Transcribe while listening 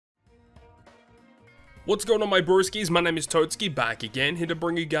What's going on, my broskiis? My name is Toadskii, back again, here to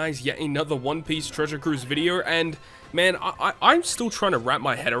bring you guys yet another One Piece Treasure Cruise video, and man, I'm still trying to wrap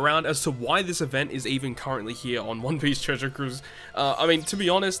my head around as to why this event is even currently here on One Piece Treasure Cruise. I mean, to be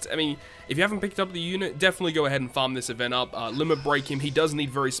honest, if you haven't picked up the unit, definitely go ahead and farm this event up. Limit break him. He does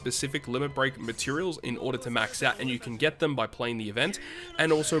need very specific limit break materials in order to max out, and you can get them by playing the event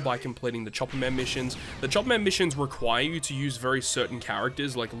and also by completing the Chopper Man missions. The Chopper Man missions require you to use very certain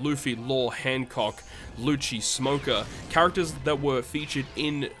characters like Luffy, Law, Hancock, Lucci, Smoker. Characters that were featured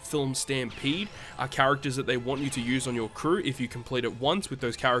in Film Stampede are characters that they want you to use on your crew. If you complete it once with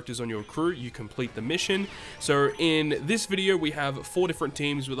those characters on your crew, you complete the mission. So in this video, we have 4 different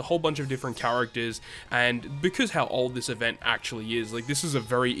teams with a whole bunch of different characters, and because how old this event actually is, like, this is a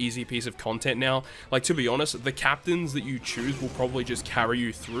very easy piece of content now. Like, to be honest, the captains that you choose will probably just carry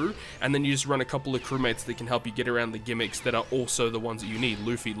you through, and then you just run a couple of crewmates that can help you get around the gimmicks that are also the ones that you need.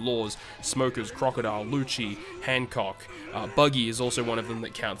 Luffy, Laws, Smokers, Crocodile, Lucci, Hancock, Buggy is also one of them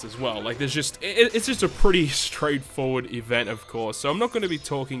that counts as well. Like, there's just, it's just a pretty straightforward event, of course, so I'm not going to be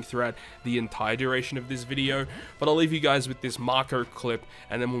talking throughout the entire duration of this video, but I'll leave you guys with this Marco clip,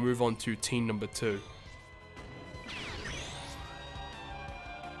 and then we'll move on to team number 2.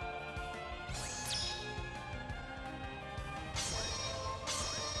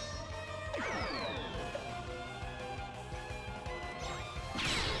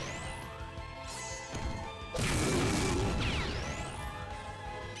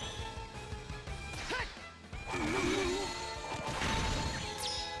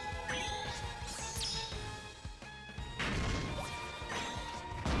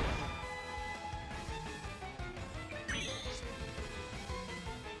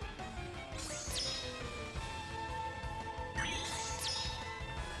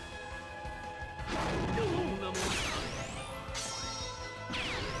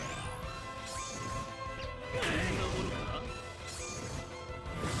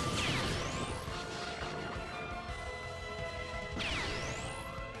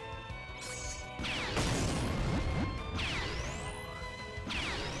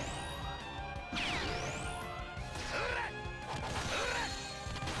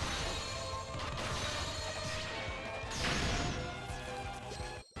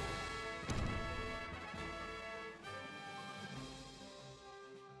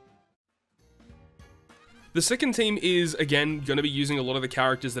 The second team is, again, going to be using a lot of the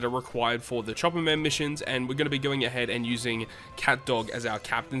characters that are required for the Chopper Man missions, and we're going to be going ahead and using Cat Dog as our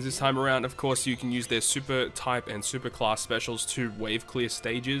captains this time around. Of course, you can use their super type and super class specials to wave clear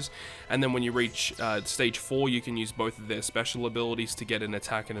stages, and then when you reach stage 4, you can use both of their special abilities to get an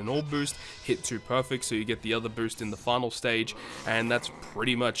attack and an orb boost, hit 2 perfect, so you get the other boost in the final stage, and that's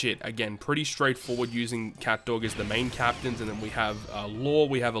pretty much it. Again, pretty straightforward, using Cat Dog as the main captains, and then we have Law,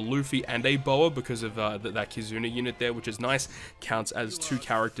 we have a Luffy and a Boa because of that Kizuna unit there, which is nice, counts as 2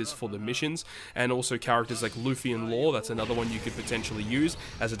 characters for the missions, and also characters like Luffy and Law, that's another one you could potentially use,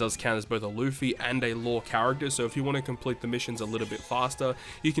 as it does count as both a Luffy and a Law character. So if you want to complete the missions a little bit faster,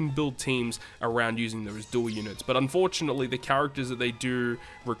 you can build teams around using those dual units. But unfortunately, the characters that they do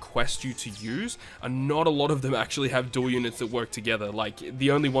request you to use, not a lot of them actually have dual units that work together. Like,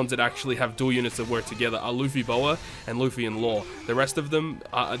 the only ones that actually have dual units that work together are Luffy Boa and Luffy and Law. The rest of them,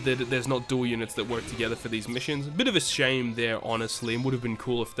 there's not dual units that work together for these missions. A bit of a shame there, honestly. It would have been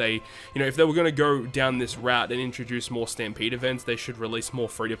cool if they, if they were going to go down this route and introduce more Stampede events, they should release more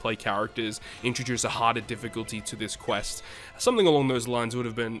free-to-play characters, introduce a harder difficulty to this quest. Something along those lines would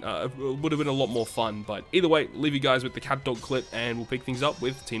have been a lot more fun. But either way, leave you guys with the Cat Dog clip, and we'll pick things up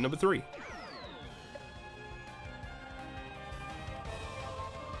with team number 3.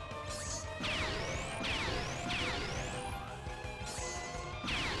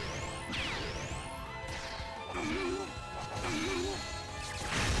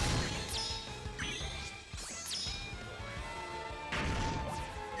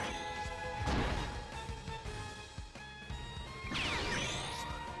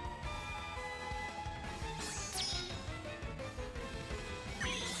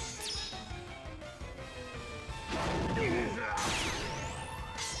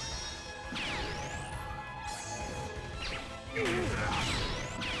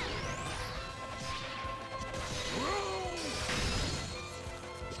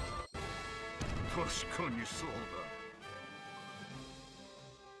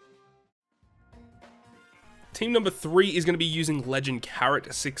 Team number 3 is going to be using Legend Carrot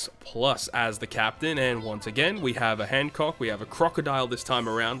 6+ as the captain, and once again, we have a Hancock, we have a Crocodile this time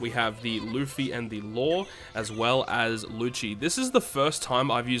around, we have the Luffy and the Law, as well as Lucci. This is the first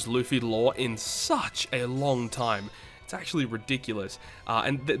time I've used Luffy Law in such a long time. It's actually ridiculous.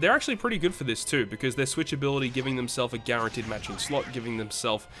 And they're actually pretty good for this too, because their switchability, giving themselves a guaranteed matching slot, giving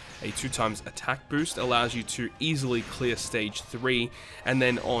themselves a 2x attack boost, allows you to easily clear stage 3. And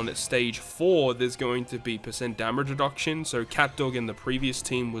then on stage 4, there's going to be percent damage reduction. So CatDog in the previous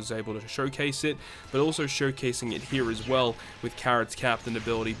team was able to showcase it, but also showcasing it here as well with Carrot's captain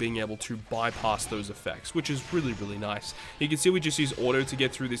ability being able to bypass those effects, which is really, really nice. You can see we just use auto to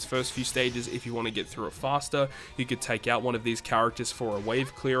get through these first few stages. If you want to get through it faster, you could take out one of these characters for a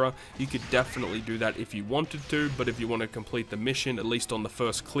wave clearer. You could definitely do that if you wanted to, but if you want to complete the mission, at least on the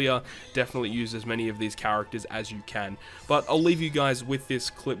first clear, definitely use as many of these characters as you can. But I'll leave you guys with this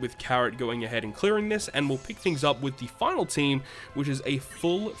clip with Carrot going ahead and clearing this, and we'll pick things up with the final team, which is a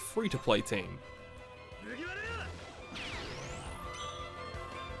full free-to-play team.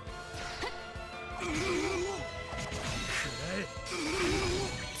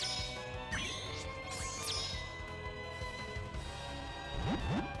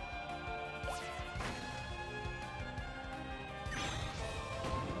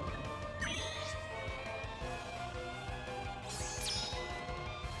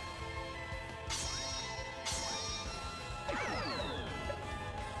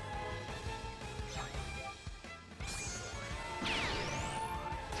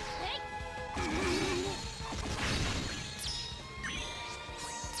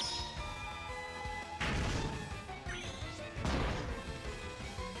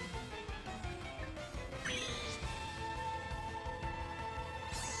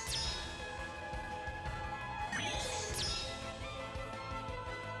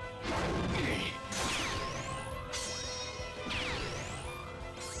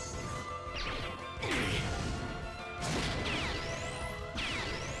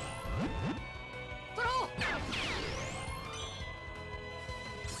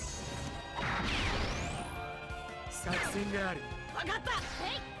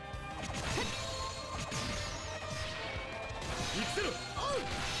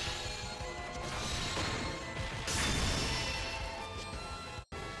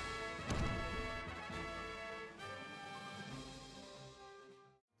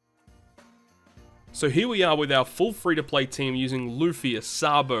 So here we are with our full free-to-play team using Luffy, a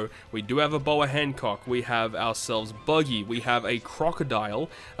Sabo, we do have a Boa Hancock, we have ourselves Buggy, we have a Crocodile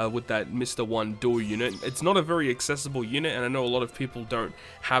with that Mr. 1 dual unit. It's not a very accessible unit, and I know a lot of people don't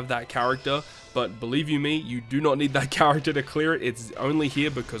have that character, but believe you me, you do not need that character to clear it. It's only here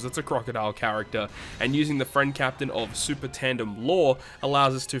because it's a Crocodile character, and using the friend captain of Super Tandem Law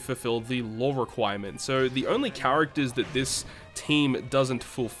allows us to fulfill the Law requirement. So the only characters that this team doesn't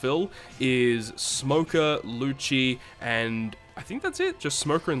fulfill is Smoker, Lucci, and I think that's it. Just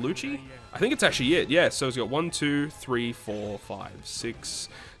Smoker and Lucci? I think it's actually it. Yeah, so it's got 1, 2, 3, 4, 5, 6.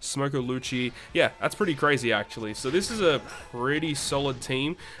 Smoker, Lucci. Yeah, that's pretty crazy actually. So this is a pretty solid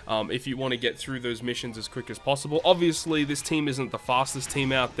team if you want to get through those missions as quick as possible. Obviously, this team isn't the fastest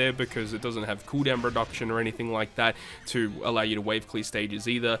team out there because it doesn't have cooldown reduction or anything like that to allow you to wave clear stages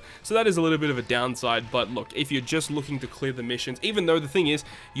either. So that is a little bit of a downside. But look, if you're just looking to clear the missions, even though the thing is,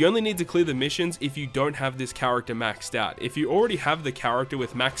 you only need to clear the missions if you don't have this character maxed out. If you already have the character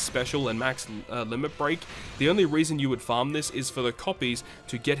with max special and max limit break, the only reason you would farm this is for the copies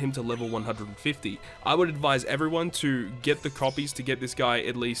to get him to level 150. I would advise everyone to get the copies to get this guy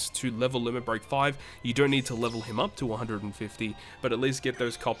at least to level limit break 5. You don't need to level him up to 150, but at least get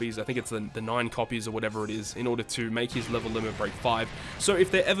those copies. I think it's the 9 copies or whatever it is in order to make his level limit break 5. So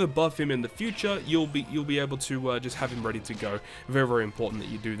if they ever buff him in the future, you'll be able to just have him ready to go. Very, very important that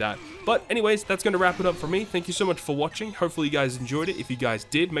you do that. But anyways, that's going to wrap it up for me. Thank you so much for watching. Hopefully you guys enjoyed it. If you guys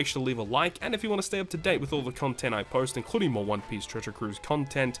did, make sure to leave a like, and if you want to stay up to date with all the content I post, including more One Piece Treasure Cruise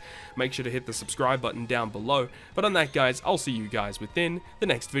content, make sure to hit the subscribe button down below. But on that, guys, I'll see you guys within the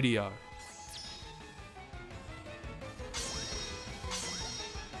next video.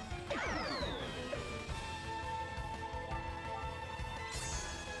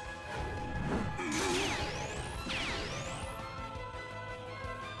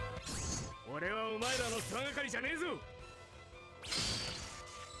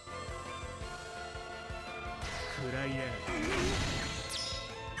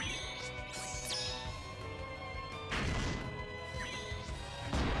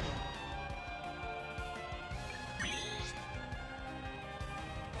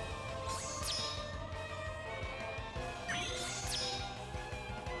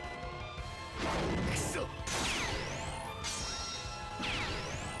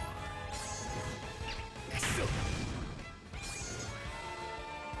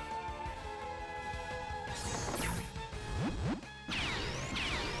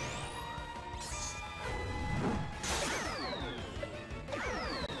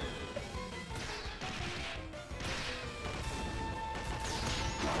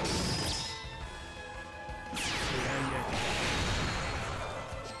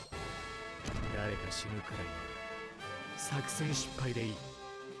 死ぬくらい作戦失敗でいい